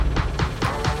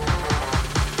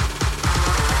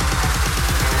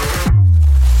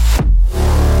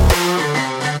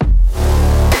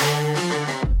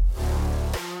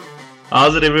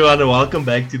How's it, everyone, and welcome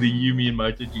back to the Yumi and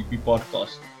MotoGP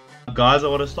podcast. Guys, I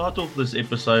want to start off this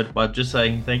episode by just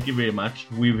saying thank you very much.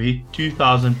 We've hit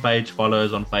 2,000 page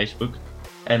followers on Facebook,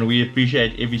 and we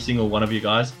appreciate every single one of you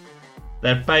guys.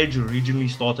 That page originally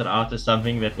started out as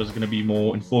something that was going to be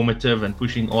more informative and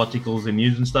pushing articles and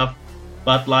news and stuff.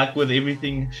 But like with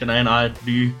everything Shanae and I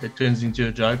do, it turns into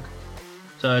a joke.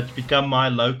 So it's become my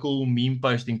local meme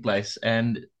posting place,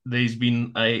 and there's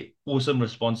been an awesome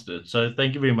response to it. So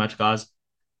thank you very much, guys.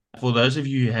 For those of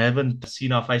you who haven't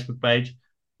seen our Facebook page,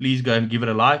 please go and give it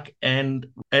a like. And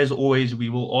as always, we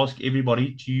will ask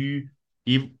everybody to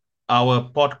give our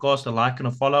podcast a like and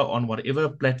a follow on whatever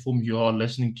platform you are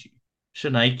listening to.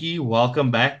 Shanaiki,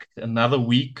 welcome back. Another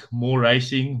week, more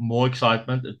racing, more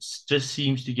excitement. It just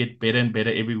seems to get better and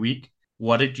better every week.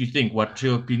 What did you think? What's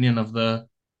your opinion of the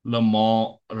Le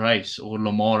Mans race or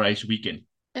Le Mans race weekend?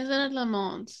 Isn't it Le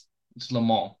Mans? It's Le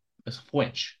Mans. It's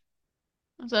French.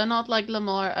 So not like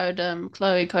Lamar Odom,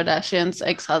 Khloe Kardashian's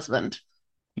ex-husband.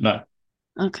 No.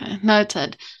 Okay,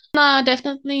 noted. No, I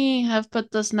definitely have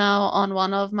put this now on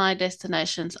one of my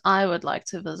destinations I would like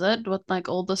to visit with like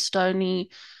all the stony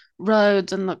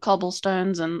roads and the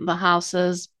cobblestones and the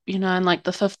houses, and like the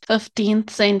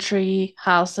 15th century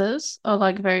houses are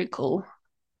like very cool.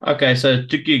 Okay, so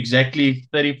it took you exactly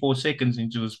 34 seconds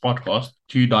into this podcast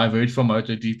to diverge from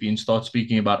MotoGP and start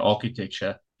speaking about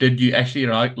architecture. Did you actually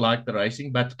like the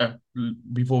racing? But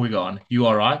before we go on, you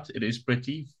are right. It is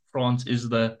pretty. France is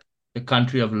the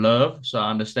country of love. So I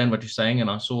understand what you're saying. And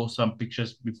I saw some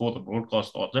pictures before the broadcast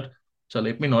started. So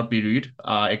let me not be rude.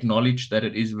 I acknowledge that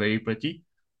it is very pretty.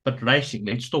 But racing,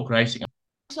 let's talk racing.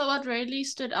 So what really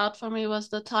stood out for me was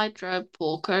the tightrope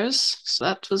walkers. So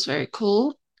that was very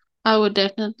cool. I would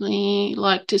definitely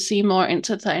like to see more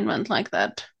entertainment like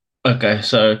that. Okay,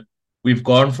 so we've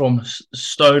gone from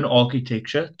stone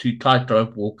architecture to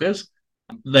tightrope walkers.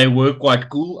 They were quite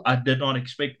cool. I did not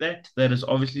expect that. That is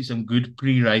obviously some good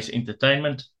pre-race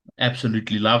entertainment.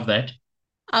 Absolutely love that.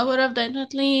 I would have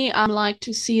definitely liked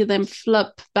to see them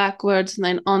flip backwards and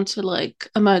then onto like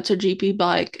a MotoGP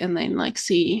bike and then like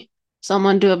see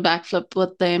someone do a backflip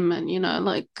with them and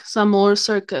like some more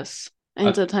circus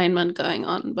entertainment going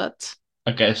on. But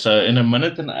Okay, so in a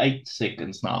minute and 8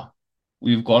 seconds now,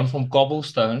 we've gone from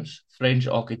cobblestones, French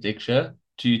architecture,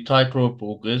 to tightrope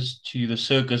walkers, to the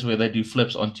circus where they do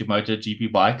flips onto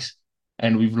MotoGP bikes,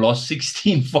 and we've lost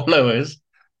 16 followers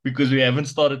because we haven't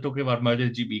started talking about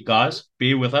MotoGP. Guys,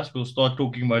 bear with us. We'll start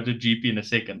talking MotoGP in a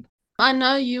second. I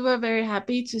know you were very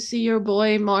happy to see your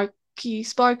boy Marky,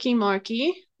 Sparky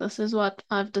Marky. This is what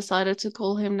I've decided to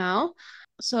call him now.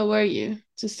 So were you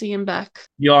to see him back?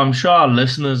 Yeah, I'm sure our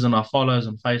listeners and our followers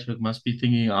on Facebook must be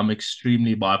thinking I'm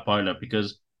extremely bipolar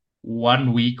because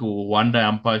one week or one day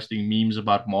I'm posting memes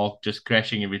about Mark just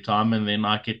crashing every time, and then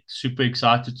I get super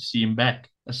excited to see him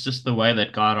back. It's just the way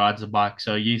that guy rides a bike.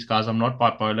 So yes, guys, I'm not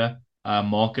bipolar.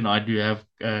 Mark and I do have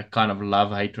a kind of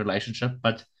love-hate relationship,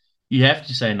 but you have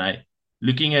to say, Nate,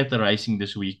 looking at the racing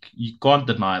this week, you can't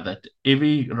deny that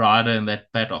every rider in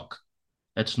that paddock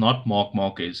that's not Marc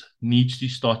Marquez needs to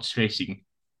start stressing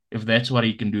if that's what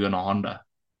he can do in a Honda.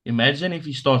 Imagine if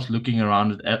he starts looking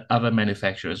around at other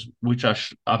manufacturers, which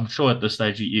I'm sure at this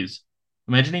stage he is.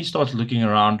 Imagine he starts looking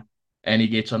around and he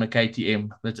gets on a KTM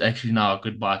that's actually now a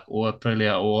good bike, or a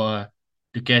Aprilia, or a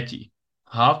Ducati.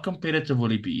 How competitive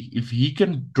will he be if he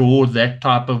can draw that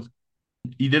type of?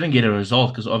 He didn't get a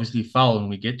result because obviously he fell when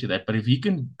we get to that. But if he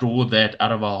can draw that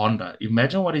out of a Honda,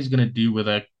 imagine what he's going to do with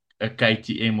a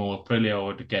KTM or Aprilia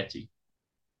or Ducati.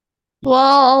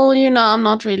 Well, I'm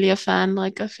not really a fan.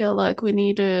 Like, I feel like we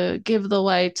need to give the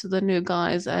way to the new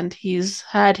guys, and he's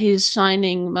had his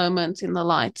shining moments in the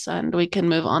lights, and we can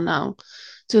move on now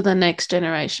to the next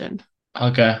generation.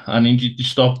 Okay, I need you to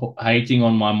stop hating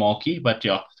on my Marky, but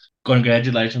yeah,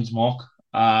 congratulations, Mark.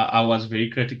 I was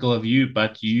very critical of you,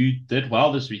 but you did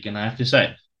well this weekend, I have to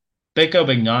say. Pecco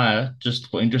Bagnaia, just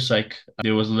for interest sake,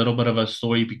 there was a little bit of a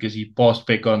story because he passed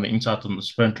Pecco on the inside on the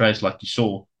sprint race, like you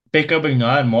saw. Pecco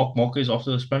Bagnaia and Marc Marquez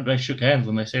after the sprint race shook hands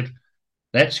and they said,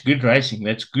 that's good racing.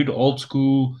 That's good old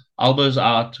school, elbows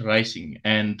out racing.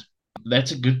 And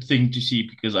that's a good thing to see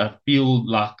because I feel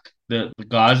like the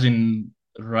guys in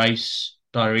race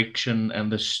direction and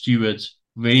the stewards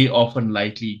very often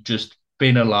lately just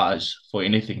penalize for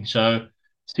anything. So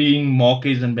seeing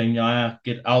Marquez and Bagnaia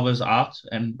get elbows out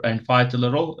and fight a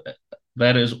little,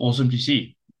 that is awesome to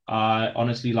see. I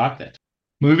honestly like that.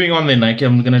 Moving on then, Nike,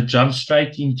 I'm going to jump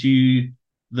straight into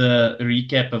the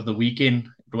recap of the weekend.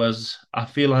 I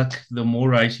feel like the more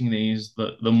racing there is,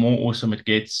 the more awesome it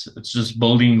gets. It's just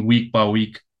building week by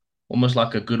week, almost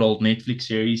like a good old Netflix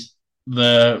series.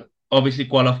 The obviously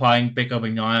qualifying, Pecco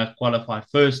Bagnaia qualified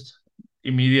first.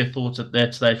 immediate thoughts at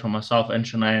that stage from myself and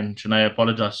Shanae. And Shanae, I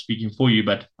apologize speaking for you,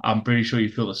 but I'm pretty sure you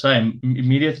feel the same.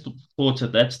 Immediate thoughts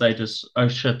at that stage is, oh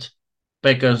shit,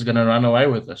 Pecco's going to run away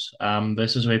with this.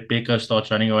 This is where Pecco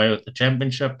starts running away with the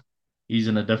championship. He's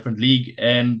in a different league,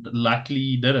 and luckily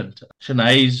he didn't.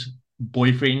 Shanae's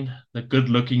boyfriend, the good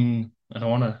looking, I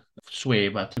don't want to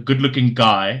swear, but the good looking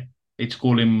guy, let's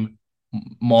call him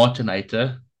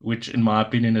Martinator, which in my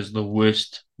opinion is the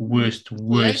worst, worst, Let's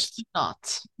worst.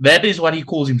 not. That is what he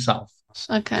calls himself.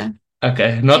 Okay.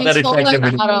 Okay, not that He's it fallen takes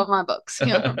everything. out of my books.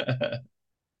 Yeah.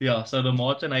 Yeah, so the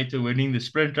Martinator winning the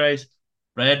sprint race.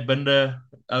 Brad Binder,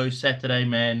 oh, Saturday,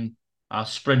 man, our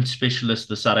sprint specialist,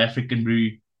 the South African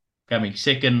brew, coming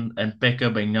second, and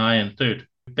Pecco being nigh and third.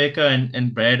 Pecco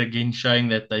and Brad again showing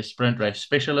that they sprint race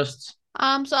specialists.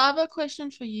 So I have a question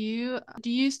for you.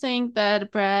 Do you think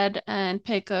that Brad and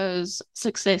Pecco's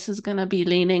success is going to be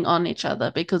leaning on each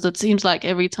other? Because it seems like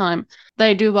every time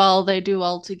they do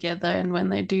well together, and when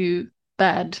they do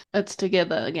bad, it's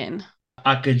together again.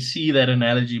 I can see that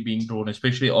analogy being drawn,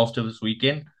 especially after this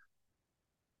weekend.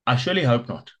 I surely hope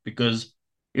not, because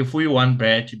if we want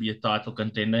Brad to be a title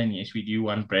contender, and yes, we do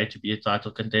want Brad to be a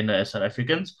title contender as South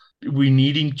Africans, we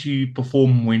need him to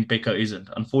perform when Pecco isn't.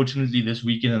 Unfortunately, this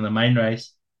weekend in the main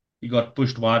race, he got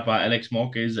pushed wide by Alex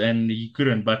Marquez and he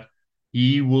couldn't, but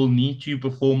he will need to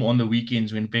perform on the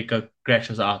weekends when Pecco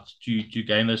crashes out to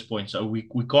gain those points. So we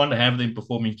can't have them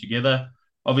performing together,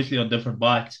 obviously on different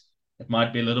bikes. It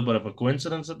might be a little bit of a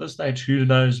coincidence at this stage, who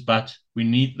knows? But we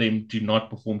need them to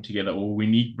not perform together, or we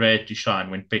need Brad to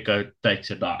shine when Pecco takes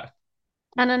a dive.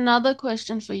 And another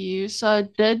question for you. So,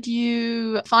 did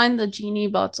you find the genie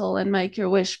bottle and make your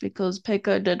wish? Because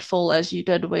Pecco did fall as you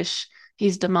did wish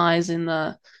his demise in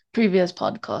the previous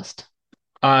podcast.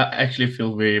 I actually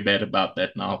feel very bad about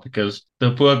that now because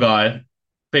the poor guy,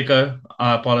 Pecco,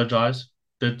 I apologize,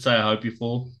 did say I hope you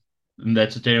fall. And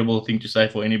that's a terrible thing to say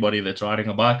for anybody that's riding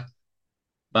a bike.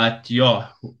 But yeah,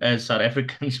 as South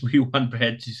Africans, we want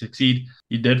Brad to succeed.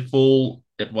 He did fall.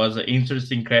 It was an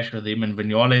interesting crash with him and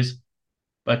Vinales.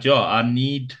 But yeah, I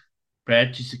need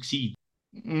Brad to succeed.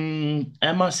 Am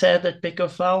I sad that Pecco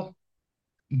fell?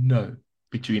 No,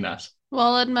 between us.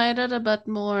 Well, it made it a bit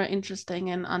more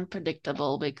interesting and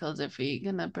unpredictable because if we're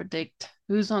gonna predict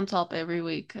who's on top every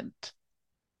week,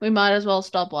 we might as well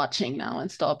stop watching now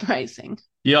and stop racing.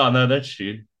 Yeah, no, that's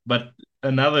true. But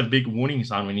another big warning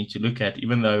sign we need to look at,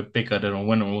 even though Pecco didn't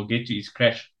win, and we'll get to his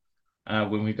crash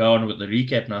when we go on with the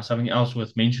recap now, something else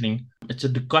worth mentioning. It's a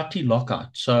Ducati lockout.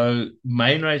 So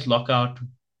main race lockout,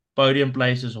 podium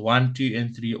places 1, 2,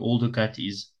 and 3, all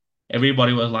Ducatis.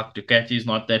 Everybody was like, Ducati's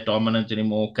not that dominant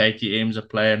anymore. KTM's a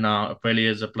player now.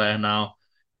 Aprilia's a player now.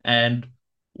 And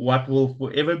what will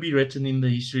forever be written in the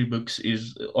history books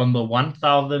is on the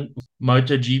 1000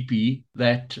 MotoGP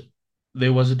that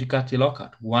there was a Ducati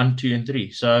lockout, 1, 2, and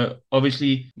 3. So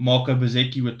obviously Marco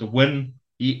Bezzecchi with the win,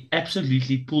 he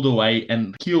absolutely pulled away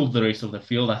and killed the rest of the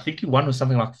field. I think he won with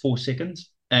something like 4 seconds.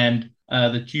 And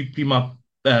the two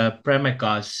Pramac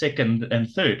guys, second and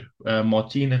third,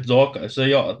 Martin and Zarco. So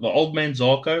yeah, the old man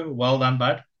Zarco, well done,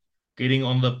 bud. Getting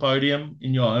on the podium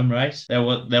in your home race. That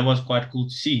was quite cool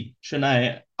to see.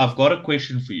 Shanae, I've got a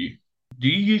question for you. Do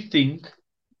you think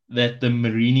that the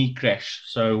Marini crash,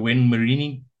 so when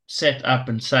Marini sat up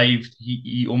and saved,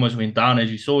 he almost went down, as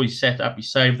you saw, he sat up, he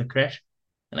saved the crash.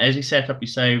 And as he sat up, he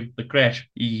saved the crash,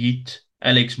 he hit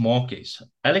Alex Marquez.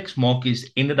 Alex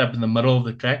Marquez ended up in the middle of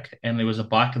the track, and there was a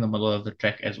bike in the middle of the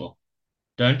track as well.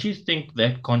 Don't you think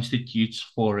that constitutes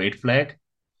for a red flag?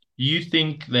 You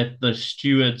think that the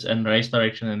stewards and race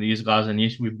direction and these guys, and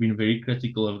yes, we've been very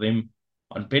critical of them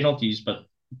on penalties, but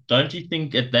don't you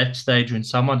think at that stage when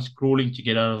someone's crawling to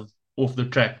get out of off the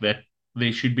track that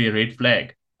there should be a red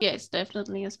flag? Yes,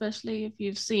 definitely, especially if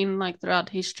you've seen like throughout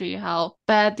history how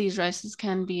bad these races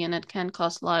can be and it can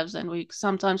cost lives, and we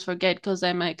sometimes forget because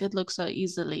they make it look so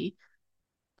easily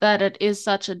that it is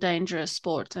such a dangerous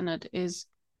sport and it is,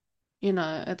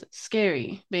 it's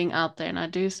scary being out there. And I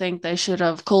do think they should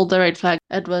have called the red flag.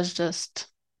 It was just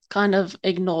kind of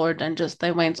ignored and just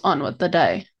they went on with the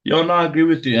day. Yeah, no, I agree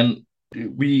with you.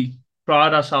 And we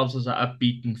pride ourselves as an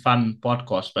upbeat and fun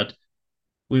podcast, but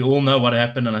we all know what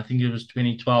happened. And I think it was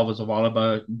 2012, was a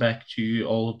while back to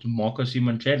old Marco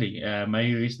Simoncelli. May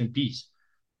he rest in peace.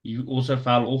 He also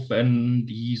fell off, and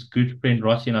his good friend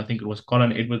Rossi, and I think it was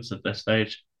Colin Edwards at that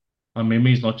stage. My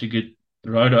memory is not too good.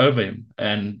 Rode over him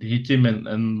and hit him,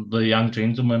 and the young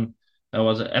gentleman that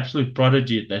was an absolute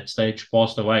prodigy at that stage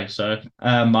passed away. So,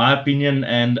 my opinion,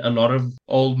 and a lot of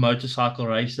old motorcycle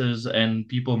racers and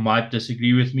people might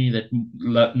disagree with me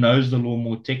that knows the law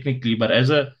more technically, but as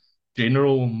a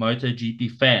general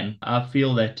MotoGP fan, I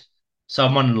feel that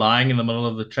someone lying in the middle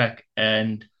of the track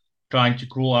and trying to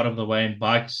crawl out of the way and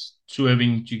bikes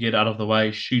swerving to get out of the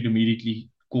way should immediately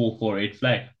call for a red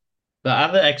flag. The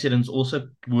other accidents also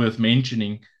worth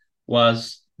mentioning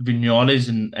was Vinales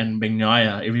and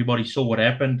Bagnaia. Everybody saw what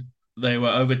happened. They were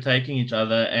overtaking each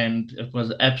other, and it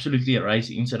was absolutely a race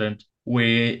incident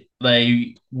where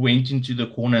they went into the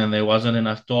corner and there wasn't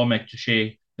enough tarmac to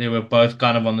share. They were both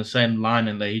kind of on the same line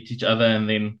and they hit each other and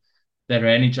then they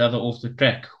ran each other off the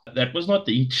track. That was not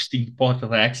the interesting part of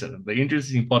the accident. The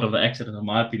interesting part of the accident, in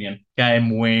my opinion,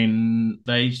 came when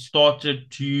they started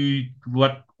to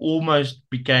what almost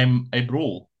became a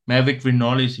brawl. Maverick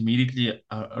Vinales immediately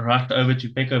rushed over to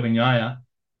Pecco Bagnaia,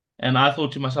 and I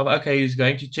thought to myself, okay, he's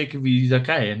going to check if he's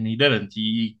okay, and he didn't.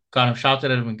 He kind of shouted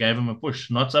at him and gave him a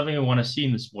push. Not something we want to see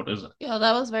in the sport, is it? Yeah,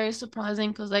 that was very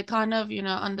surprising because they kind of,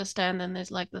 understand and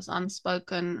there's like this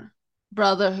unspoken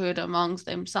brotherhood amongst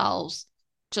themselves.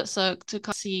 Just so to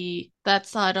see that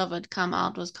side of it come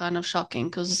out was kind of shocking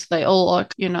because they all are,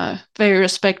 very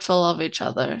respectful of each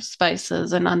other's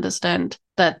spaces and understand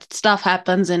that stuff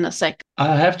happens in a second.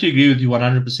 I have to agree with you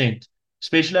 100%.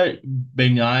 Especially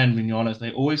Benyai and Vignoles,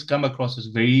 they always come across as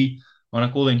very, I want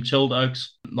to call them chilled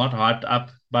oaks, not hyped up,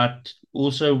 but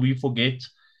also we forget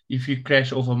if you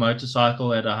crash off a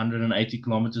motorcycle at 180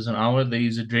 kilometers an hour, there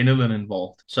is adrenaline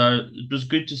involved. So it was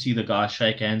good to see the guys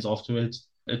shake hands afterwards.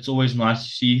 It's always nice to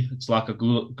see. It's like a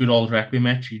good old rugby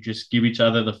match. You just give each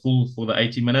other the full for the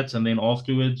 80 minutes and then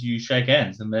afterwards you shake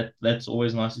hands. And that's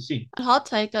always nice to see. Hot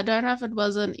take. I don't know if it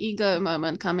was an ego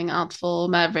moment coming out for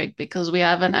Maverick because we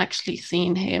haven't actually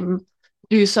seen him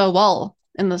do so well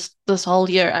in this whole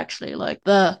year, actually. Like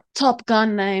the Top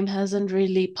Gun name hasn't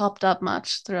really popped up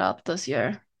much throughout this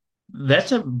year.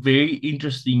 That's a very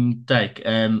interesting take,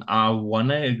 and I want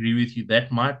to agree with you.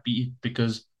 That might be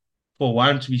because, for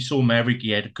once, we saw Maverick.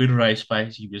 He had a good race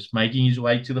pace. He was making his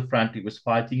way to the front. He was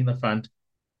fighting in the front,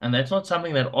 and that's not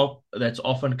something that's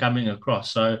often coming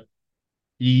across. So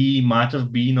he might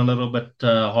have been a little bit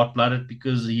hot-blooded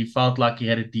because he felt like he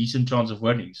had a decent chance of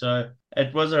winning. So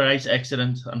it was a race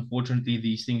accident. Unfortunately,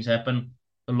 these things happen.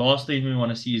 The last thing we want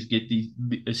to see is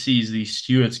these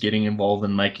stewards getting involved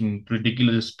and making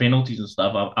ridiculous penalties and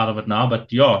stuff out of it now.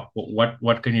 But yeah,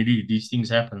 what can you do? These things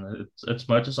happen. It's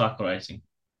motorcycle racing.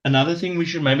 Another thing we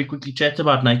should maybe quickly chat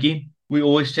about, Nike. We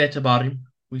always chat about him.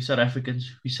 We South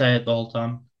Africans, we say it the whole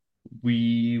time.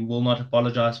 We will not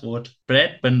apologize for it.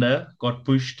 Brad Binder got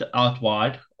pushed out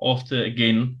wide after,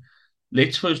 again,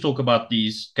 let's first talk about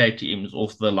these KTMs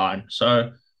off the line.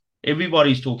 So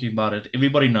everybody's talking about it.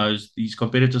 Everybody knows, these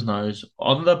competitors knows.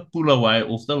 On the pull away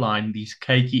off the line, these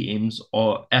KTMs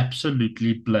are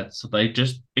absolutely blitz. They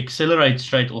just accelerate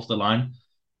straight off the line.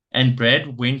 And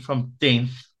Brad went from 10th,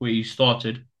 where he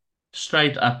started,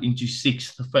 straight up into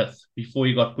 6th, 5th, before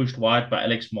he got pushed wide by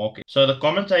Alex Marquez. So the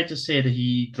commentator said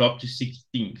he dropped to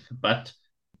 16th, but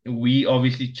we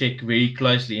obviously check very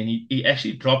closely, and he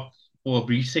actually dropped for a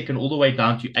brief second all the way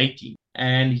down to 18th.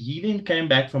 And he then came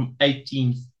back from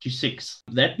 18th to 6th.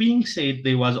 That being said,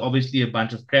 there was obviously a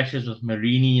bunch of crashes with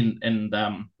Marini and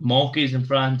Marquez in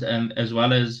front, and as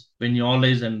well as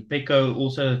Vinales and Pecco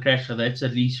also crashed. So that's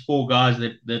at least 4 guys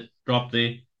that dropped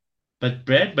there. But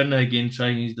Brad Binder again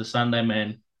showing he's the Sunday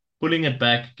man, pulling it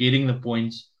back, getting the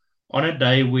points on a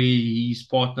day where his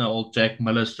partner, old Jack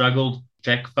Miller, struggled.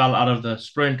 Jack fell out of the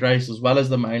sprint race as well as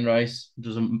the main race, which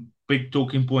was a big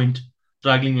talking point,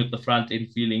 struggling with the front end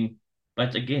feeling.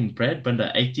 But again, Brad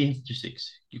Binder, 18th to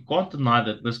 6. You can't deny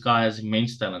that this guy has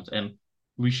immense talent, and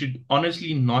we should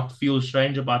honestly not feel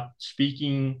strange about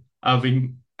speaking of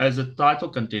him as a title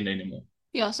contender anymore.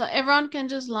 Yeah, so everyone can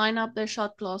just line up their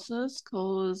shot glasses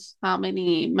because how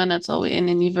many minutes are we in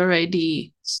and you've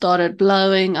already started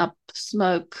blowing up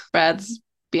smoke. Brad's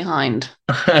behind.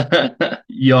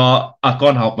 Yeah, I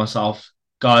can't help myself.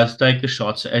 Guys, take the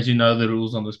shots. As you know, the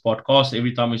rules on this podcast,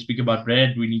 every time we speak about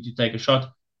Brad, we need to take a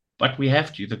shot. But we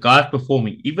have to. The guy's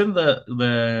performing. Even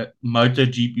the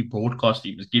MotoGP broadcast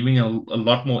team is giving a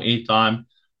lot more airtime.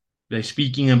 They're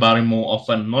speaking about him more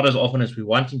often, not as often as we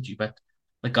want him to, but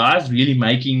the guy's really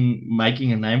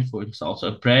making a name for himself. So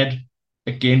Brad,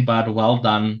 again, bud, well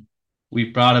done.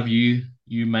 We're proud of you.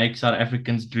 You make South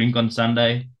Africans drink on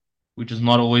Sunday, which is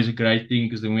not always a great thing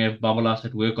because then we have bubble us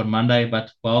at work on Monday.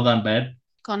 But well done, Brad.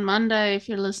 On Monday, if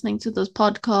you're listening to this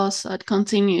podcast, it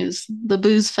continues. The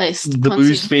booze fest. The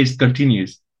booze fest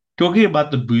continues. Talking about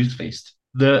the booze fest,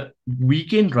 the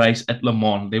weekend race at Le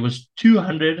Mans, there was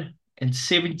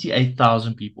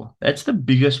 278,000 people. That's the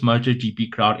biggest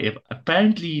MotoGP crowd ever.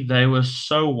 Apparently, they were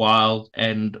so wild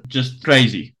and just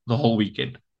crazy the whole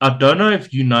weekend. I don't know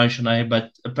if you know, Shanae,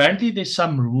 but apparently there's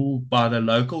some rule by the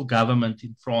local government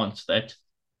in France that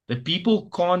that people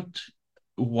can't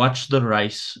watch the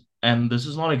race, and this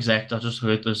is not exact. I just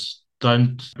heard this.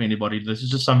 Don't anybody. This is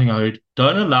just something I heard.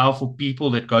 Don't allow for people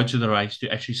that go to the race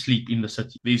to actually sleep in the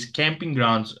city. There's camping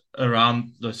grounds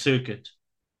around the circuit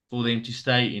for them to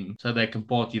stay in so they can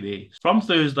party there. From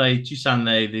Thursday to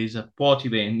Sunday, there's a party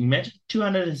there. And imagine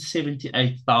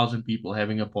 278,000 people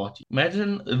having a party.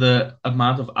 Imagine the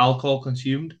amount of alcohol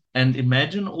consumed and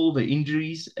imagine all the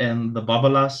injuries and the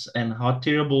babalas and how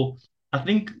terrible. I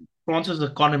think France's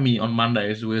economy on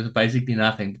Monday is worth basically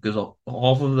nothing because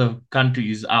half of the country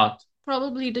is out.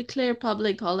 Probably declare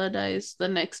public holidays the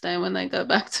next day when they go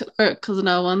back to work because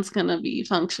no one's going to be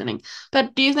functioning.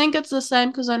 But do you think it's the same?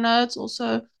 Because I know it's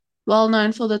also well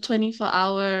known for the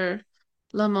 24-hour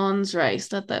Le Mans race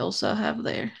that they also have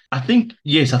there. I think,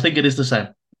 yes, I think it is the same.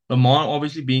 Le Mans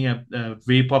obviously being a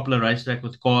very popular racetrack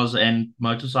with cars and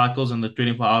motorcycles and the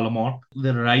 24-hour Le Mans,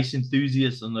 the race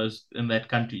enthusiasts in that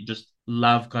country just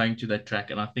love going to that track.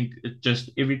 And I think it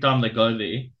just every time they go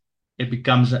there, it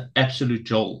becomes an absolute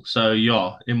jolt. So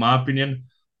yeah, in my opinion,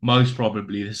 most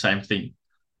probably the same thing.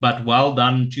 But well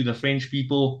done to the French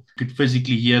people. Could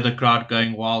physically hear the crowd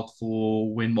going wild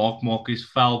for when Marc Marquez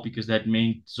fell because that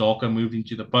meant Zarco moved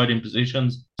into the podium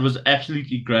positions. It was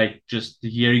absolutely great just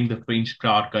hearing the French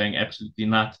crowd going absolutely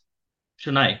nuts.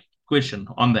 Shanae, question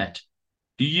on that.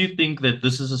 Do you think that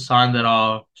this is a sign that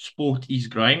our sport is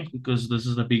growing because this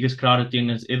is the biggest crowd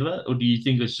attendance ever? Or do you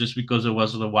think it's just because it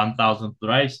was the 1000th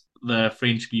race, the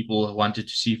French people wanted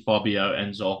to see Fabio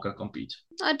and Zarco compete?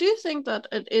 I do think that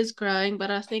it is growing,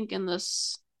 but I think in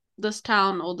this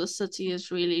town or the city is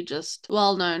really just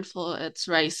well known for its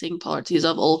racing parties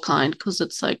of all kind because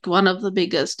it's like one of the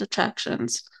biggest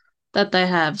attractions that they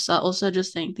have. So I also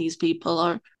just think these people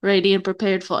are ready and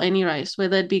prepared for any race,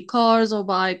 whether it be cars or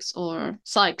bikes or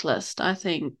cyclists. I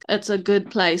think it's a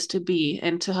good place to be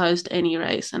and to host any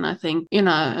race. And I think,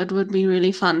 it would be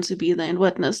really fun to be there and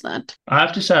witness that. I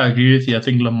have to say, I agree with you. I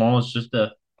think Le Mans is just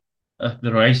the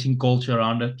racing culture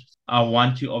around it. I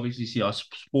want to obviously see our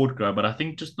sport grow, but I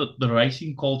think just the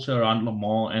racing culture around Le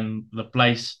Mans and the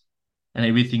place and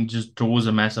everything just draws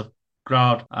a massive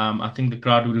crowd. I think the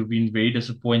crowd would have been very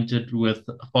disappointed with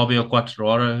Fabio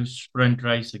Quartararo's sprint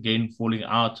race again falling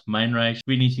out, main race,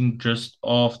 finishing just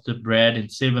after Brad in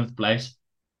seventh place.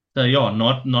 So yeah,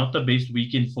 not the best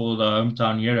weekend for the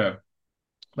hometown hero.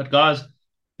 But guys,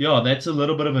 yeah, that's a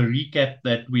little bit of a recap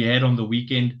that we had on the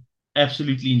weekend.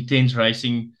 Absolutely intense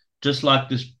racing, just like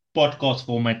this podcast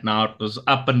format now. It was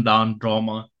up and down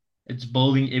drama. It's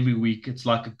building every week. It's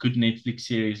like a good Netflix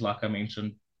series, like I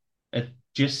mentioned. It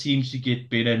just seems to get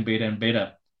better and better and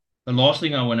better. The last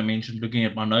thing I want to mention, looking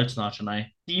at my notes now, Shanae,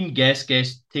 Team Gas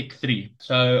Gas Tech 3.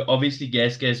 So obviously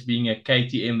Gas Gas being a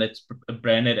KTM that's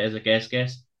branded as a Gas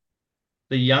Gas,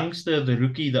 the youngster, the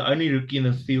rookie, the only rookie in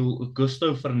the field,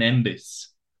 Augusto Fernandez,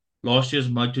 last year's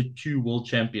Moto2 world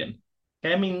champion,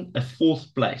 came in a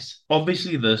fourth place.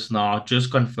 Obviously, this now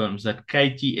just confirms that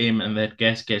KTM and that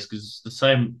gas gas, because it's the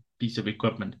same piece of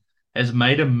equipment, has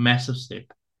made a massive step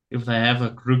if they have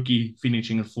a rookie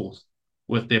finishing in fourth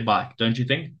with their bike, don't you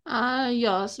think?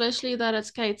 Yeah, especially that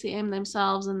it's KTM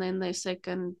themselves and then their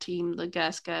second team, the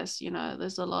Gas Gas,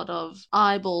 there's a lot of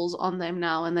eyeballs on them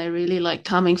now and they're really like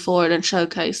coming forward and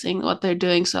showcasing what they're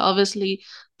doing. So obviously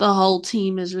the whole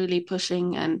team is really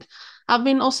pushing and I've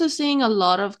been also seeing a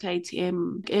lot of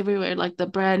KTM everywhere, like the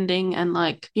branding and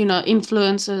like,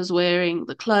 influencers wearing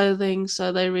the clothing.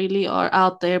 So they really are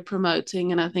out there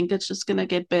promoting and I think it's just gonna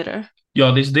get better.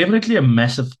 Yeah, there's definitely a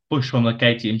massive push on the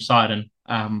KTM side,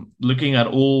 and looking at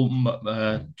all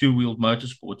two-wheeled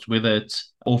motorsports, whether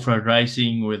it's off-road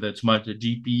racing, whether it's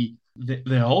MotoGP,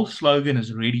 the whole slogan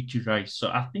is ready to race. So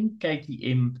I think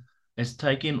KTM has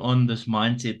taken on this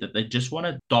mindset that they just want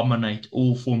to dominate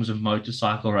all forms of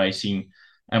motorcycle racing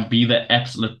and be the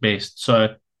absolute best.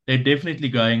 So they're definitely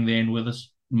going there, and with a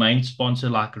main sponsor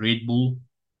like Red Bull,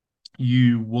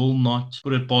 you will not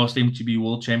put it past them to be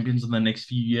world champions in the next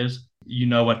few years. You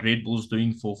know what Red Bull's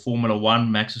doing for Formula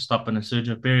One, Max Verstappen and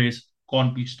Sergio Perez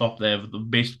can't be stopped. They have the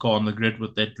best car on the grid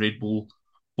with that Red Bull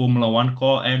Formula One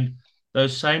car. And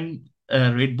those same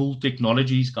Red Bull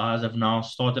technologies guys have now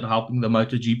started helping the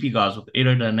MotoGP guys with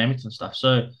aerodynamics and stuff.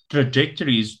 So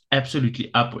trajectory is absolutely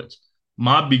upwards.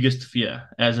 My biggest fear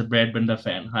as a Brad Binder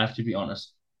fan, I have to be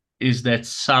honest, is that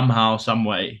somehow, some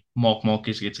way, Marc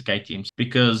Marquez gets a KTM.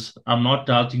 Because I'm not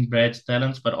doubting Brad's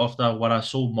talents, but after what I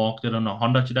saw Marc did on a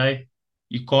Honda today,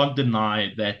 you can't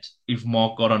deny that if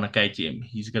Marc got on a KTM,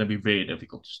 he's going to be very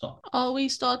difficult to stop. Are we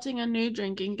starting a new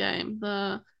drinking game?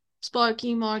 The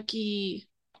Sparky Marky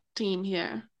team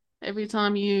here. Every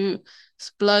time you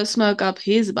blow smoke up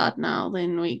his butt now,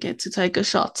 then we get to take a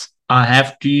shot. I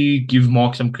have to give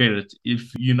Mark some credit.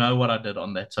 If you know what I did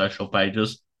on that social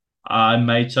pages, I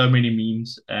made so many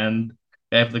memes and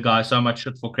gave the guy so much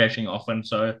shit for crashing often.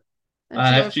 So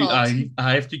It's your fault.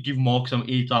 I have to give Mark some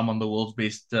airtime on the world's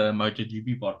best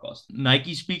MotoGP podcast.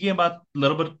 Nike speaking about a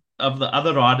little bit of the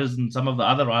other riders and some of the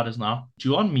other riders now.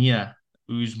 Johann Mir,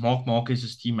 who's Marc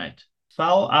Marquez's teammate,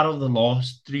 fell out of the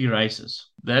last three races.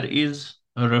 That is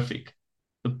horrific.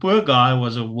 The poor guy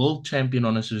was a world champion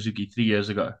on a Suzuki 3 years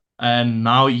ago, and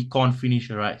now he can't finish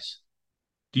a race.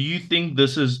 Do you think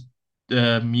this is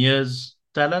Mir's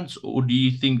talents, or do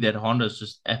you think that Honda's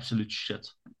just absolute shit?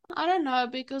 I don't know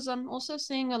because I'm also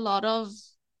seeing a lot of,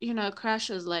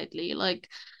 crashes lately. Like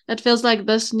it feels like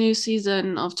this new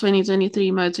season of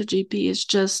 2023 MotoGP is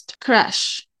just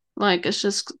crash. Like it's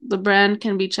just the brand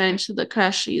can be changed to the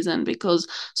crash season because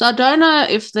so I don't know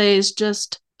if there's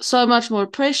just so much more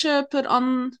pressure put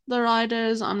on the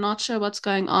riders. I'm not sure what's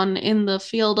going on in the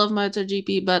field of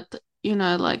MotoGP, but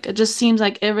like it just seems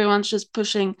like everyone's just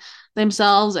pushing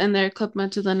themselves and their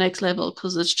equipment to the next level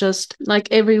because it's just like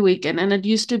every weekend. And it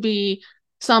used to be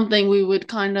something we would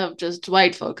kind of just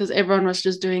wait for because everyone was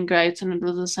just doing great and it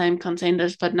was the same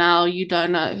contenders. But now you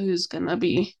don't know who's going to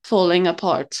be falling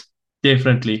apart.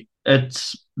 Definitely.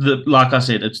 It's the like I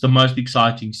said, it's the most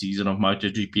exciting season of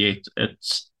MotoGP.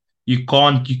 It's you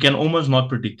can almost not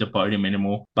predict the podium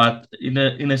anymore. But in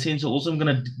a sense, also I'm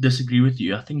gonna disagree with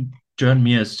you. I think Joan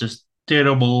Mir is just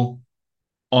terrible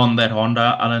on that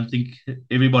Honda. I don't think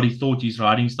everybody thought his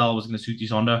riding style was gonna suit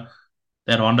his Honda.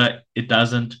 That Honda, it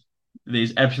doesn't.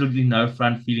 There's absolutely no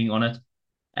front feeling on it.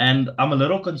 And I'm a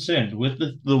little concerned with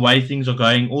the way things are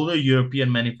going. All the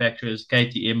European manufacturers,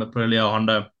 KTM, Aprilia,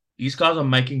 Honda, these guys are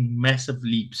making massive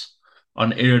leaps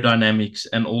on aerodynamics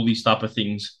and all these type of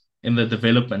things in the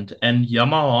development. And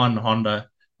Yamaha and Honda,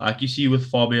 like you see with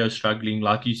Fabio struggling,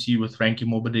 like you see with Frankie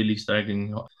Morbidelli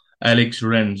struggling, Alex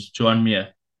Rins, Joan Mir,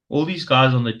 all these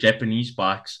guys on the Japanese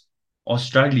bikes are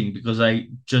struggling because they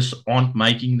just aren't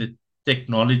making the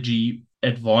technology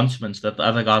advancements that the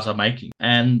other guys are making.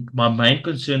 And my main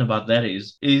concern about that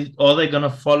is are they going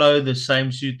to follow the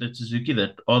same suit that Suzuki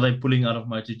that are they pulling out of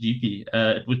MotoGP?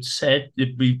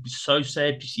 It'd be so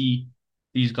sad to see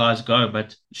these guys go,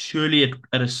 but surely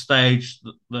at a stage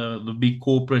the big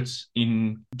corporates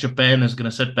in Japan is going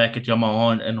to sit back at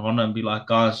Yamaha and Honda and be like,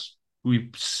 guys, we're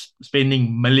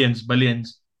spending millions,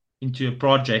 billions into a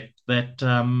project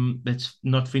that's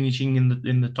not finishing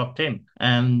in the top 10.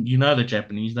 And the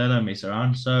Japanese, they don't mess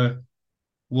around. So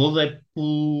will they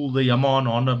pull the Yamaha and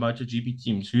Honda MotoGP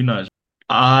teams? Who knows?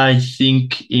 I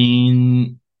think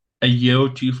in a year or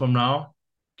two from now,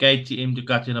 KTM,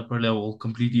 Ducati, and Aprilia will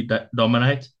completely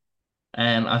dominate.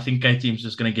 And I think KTM is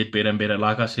just going to get better and better.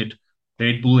 Like I said,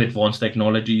 Red Bull advanced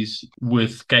technologies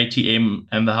with KTM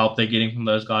and the help they're getting from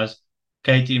those guys.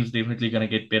 KTM is definitely going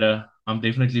to get better. I'm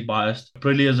definitely biased.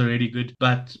 Aprilia is already good,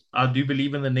 but I do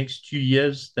believe in the next 2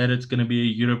 years that it's going to be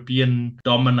a European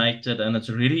dominated, and it's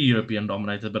already European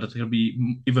dominated, but it's going to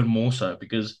be even more so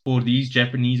because for these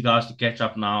Japanese guys to catch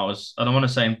up now is, I don't want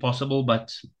to say impossible,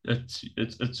 but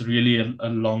it's really a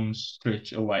long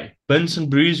stretch away. Bins and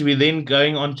brews, we're then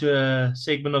going on to a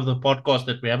segment of the podcast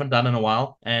that we haven't done in a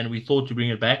while, and we thought to bring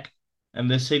it back. And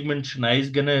this segment, Shanae is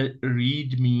going to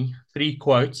read me 3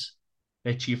 quotes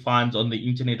that she finds on the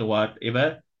internet or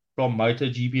whatever from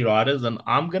MotoGP riders, and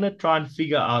I'm gonna try and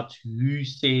figure out who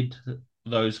said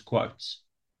those quotes.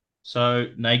 So,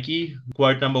 Nike,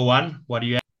 quote number one, what do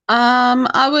you have?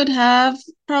 I would have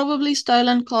probably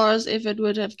stolen cars if it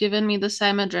would have given me the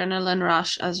same adrenaline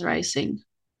rush as racing.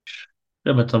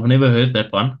 Yeah, but I've never heard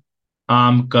that one.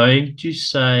 I'm going to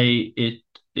say it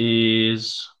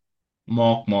is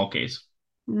Marc Marquez.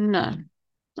 No,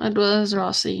 it was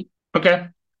Rossi. Okay,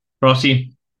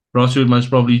 Rossi. Rossi would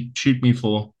most probably shoot me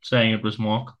for saying it was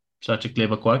Mark. Such a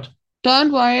clever quote.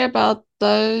 Don't worry about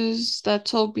those that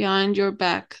talk behind your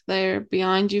back. They're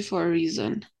behind you for a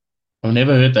reason. I've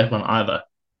never heard that one either.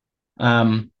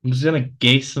 I'm just gonna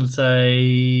guess and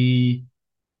say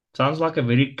sounds like a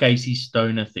very Casey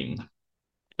Stoner thing.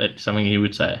 That's something he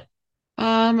would say.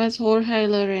 It's Jorge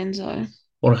Lorenzo.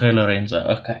 Jorge Lorenzo.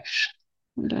 Okay.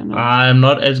 I don't know. I'm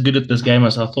not as good at this game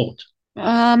as I thought.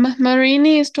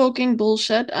 Marini is talking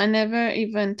bullshit. I never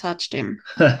even touched him.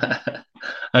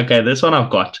 Okay, this one I've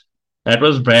got. That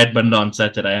was Brad Binder on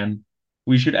Saturday, and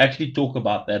we should actually talk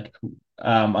about that.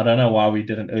 I don't know why we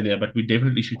didn't earlier, but we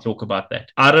definitely should talk about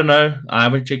that. I don't know. I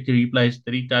haven't checked the replays.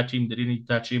 Did he touch him? Didn't he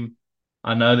touch him?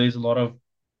 I know there's a lot of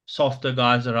softer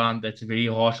guys around that's very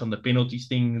harsh on the penalties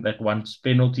thing, that wants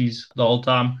penalties the whole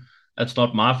time. That's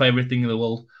not my favorite thing in the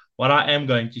world. What I am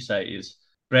going to say is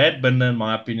Brad Binder, in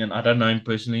my opinion, I don't know him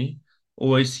personally,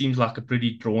 always seems like a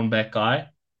pretty drawn back guy.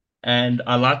 And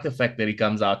I like the fact that he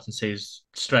comes out and says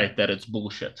straight that it's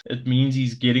bullshit. It means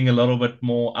he's getting a little bit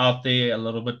more out there, a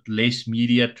little bit less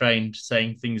media trained,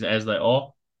 saying things as they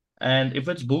are. And if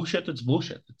it's bullshit, it's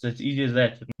bullshit. It's as easy as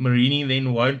that. Marini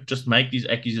then won't just make these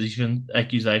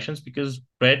accusations because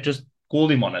Brad just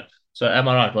called him on it. So am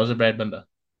I right? Was it Brad Binder?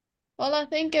 Well, I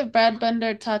think if Brad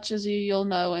Binder touches you, you'll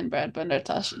know when Brad Binder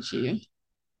touches you.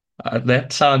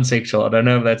 That sounds sexual. I don't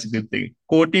know if that's a good thing.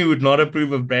 Courtney would not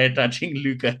approve of Brad touching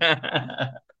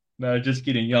Luca. No, just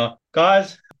kidding. Yeah.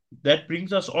 Guys, that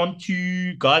brings us on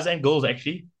to guys and girls,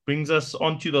 actually. Brings us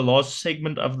on to the last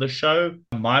segment of the show.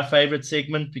 My favorite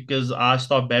segment because I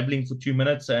start babbling for 2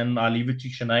 minutes and I leave it to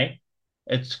Shanae.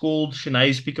 It's called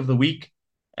Shanae's Pick of the Week.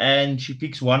 And she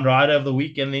picks one rider of the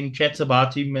week and then chats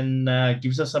about him and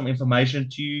gives us some information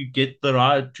to get the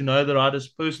ride to know the rider's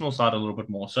personal side a little bit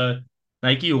more. So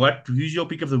Nike, who's your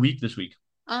pick of the week this week?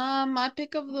 My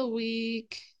pick of the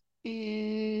week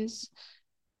is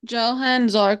Johann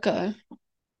Zarco.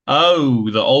 Oh,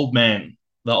 the old man,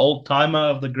 the old timer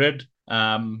of the grid,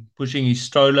 pushing his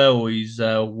stroller or his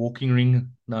walking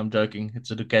ring. No, I'm joking.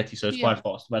 It's a Ducati, so it's Yeah. quite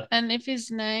fast. But And if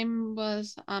his name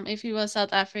was, if he was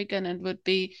South African, it would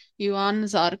be Johann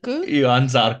Zarco. Johann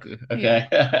Zarco. Yeah.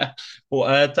 Okay.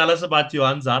 Well, tell us about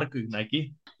Johann Zarco,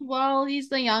 Nike. Well, he's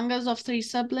the youngest of three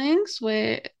siblings,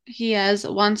 where he has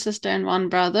one sister and one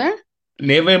brother.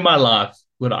 Never in my life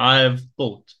would I have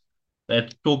thought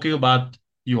that talking about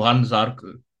Johann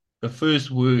Zarco, the first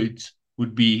words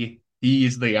would be he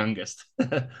is the youngest.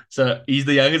 So he's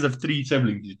the youngest of three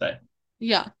siblings, you say?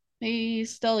 Yeah,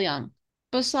 he's still young.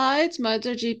 Besides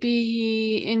MotoGP,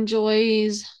 he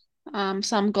enjoys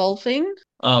some golfing.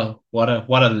 Oh, what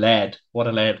a lad. What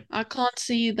a lad. I can't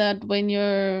see that when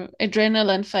you're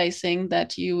adrenaline facing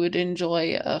that you would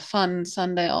enjoy a fun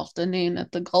Sunday afternoon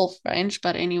at the golf range.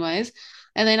 But anyways,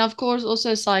 and then of course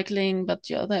also cycling, but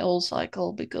yeah, they all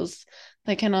cycle because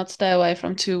they cannot stay away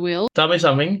from two wheels. Tell me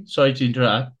something. Sorry to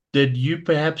interrupt. Did you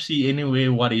perhaps see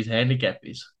anywhere what his handicap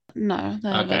is? No, they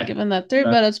haven't Okay. given that through,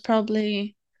 No, but it's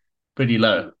probably pretty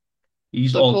low.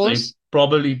 He's the old. They course.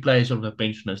 probably play sort of a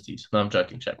pensioners team. No, I'm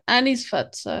joking, Shaq. And he's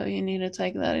fit, so you need to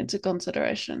take that into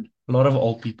consideration. A lot of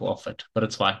old people are fit, but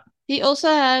it's fine. He also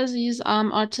has his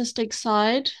artistic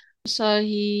side. So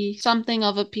he's something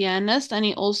of a pianist and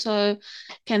he also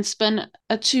can spin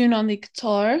a tune on the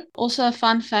guitar. Also a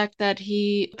fun fact that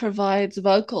he provides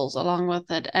vocals along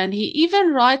with it. And he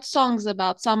even writes songs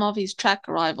about some of his track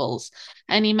rivals.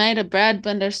 And he made a Brad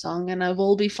Binder song and I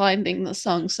will be finding the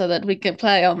song so that we can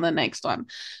play on the next one.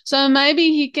 So maybe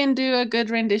he can do a good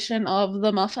rendition of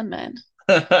The Muffin Man.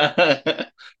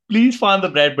 Please find the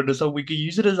Brad Binder so we can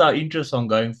use it as our intro song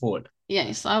going forward.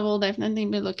 Yes, I will definitely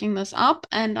be looking this up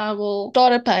and I will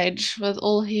start a page with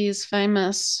all his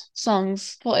famous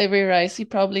songs for every race. He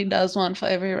probably does one for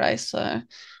every race. So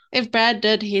if Brad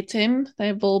did hit him,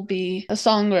 there will be a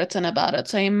song written about it.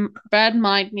 So Brad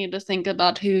might need to think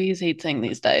about who he's hitting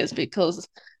these days because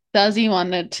does he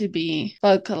want it to be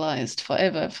vocalized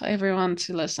forever for everyone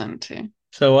to listen to?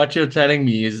 So what you're telling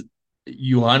me is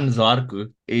Johann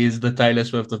Zarco is the Taylor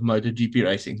Swift of MotoGP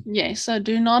racing. Yes, so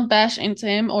do not bash into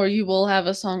him or you will have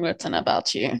a song written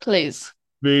about you. Please.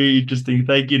 Very interesting.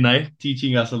 Thank you, Nate,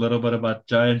 teaching us a little bit about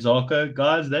Johann Zarco.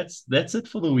 Guys, that's it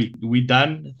for the week. We're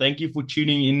done. Thank you for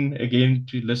tuning in again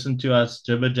to listen to us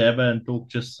jibber jabber and talk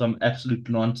just some absolute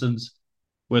nonsense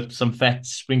with some facts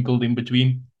sprinkled in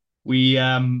between. We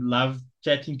love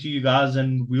chatting to you guys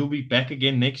and we'll be back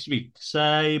again next week.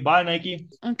 Say bye, Nike.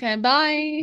 Okay, bye.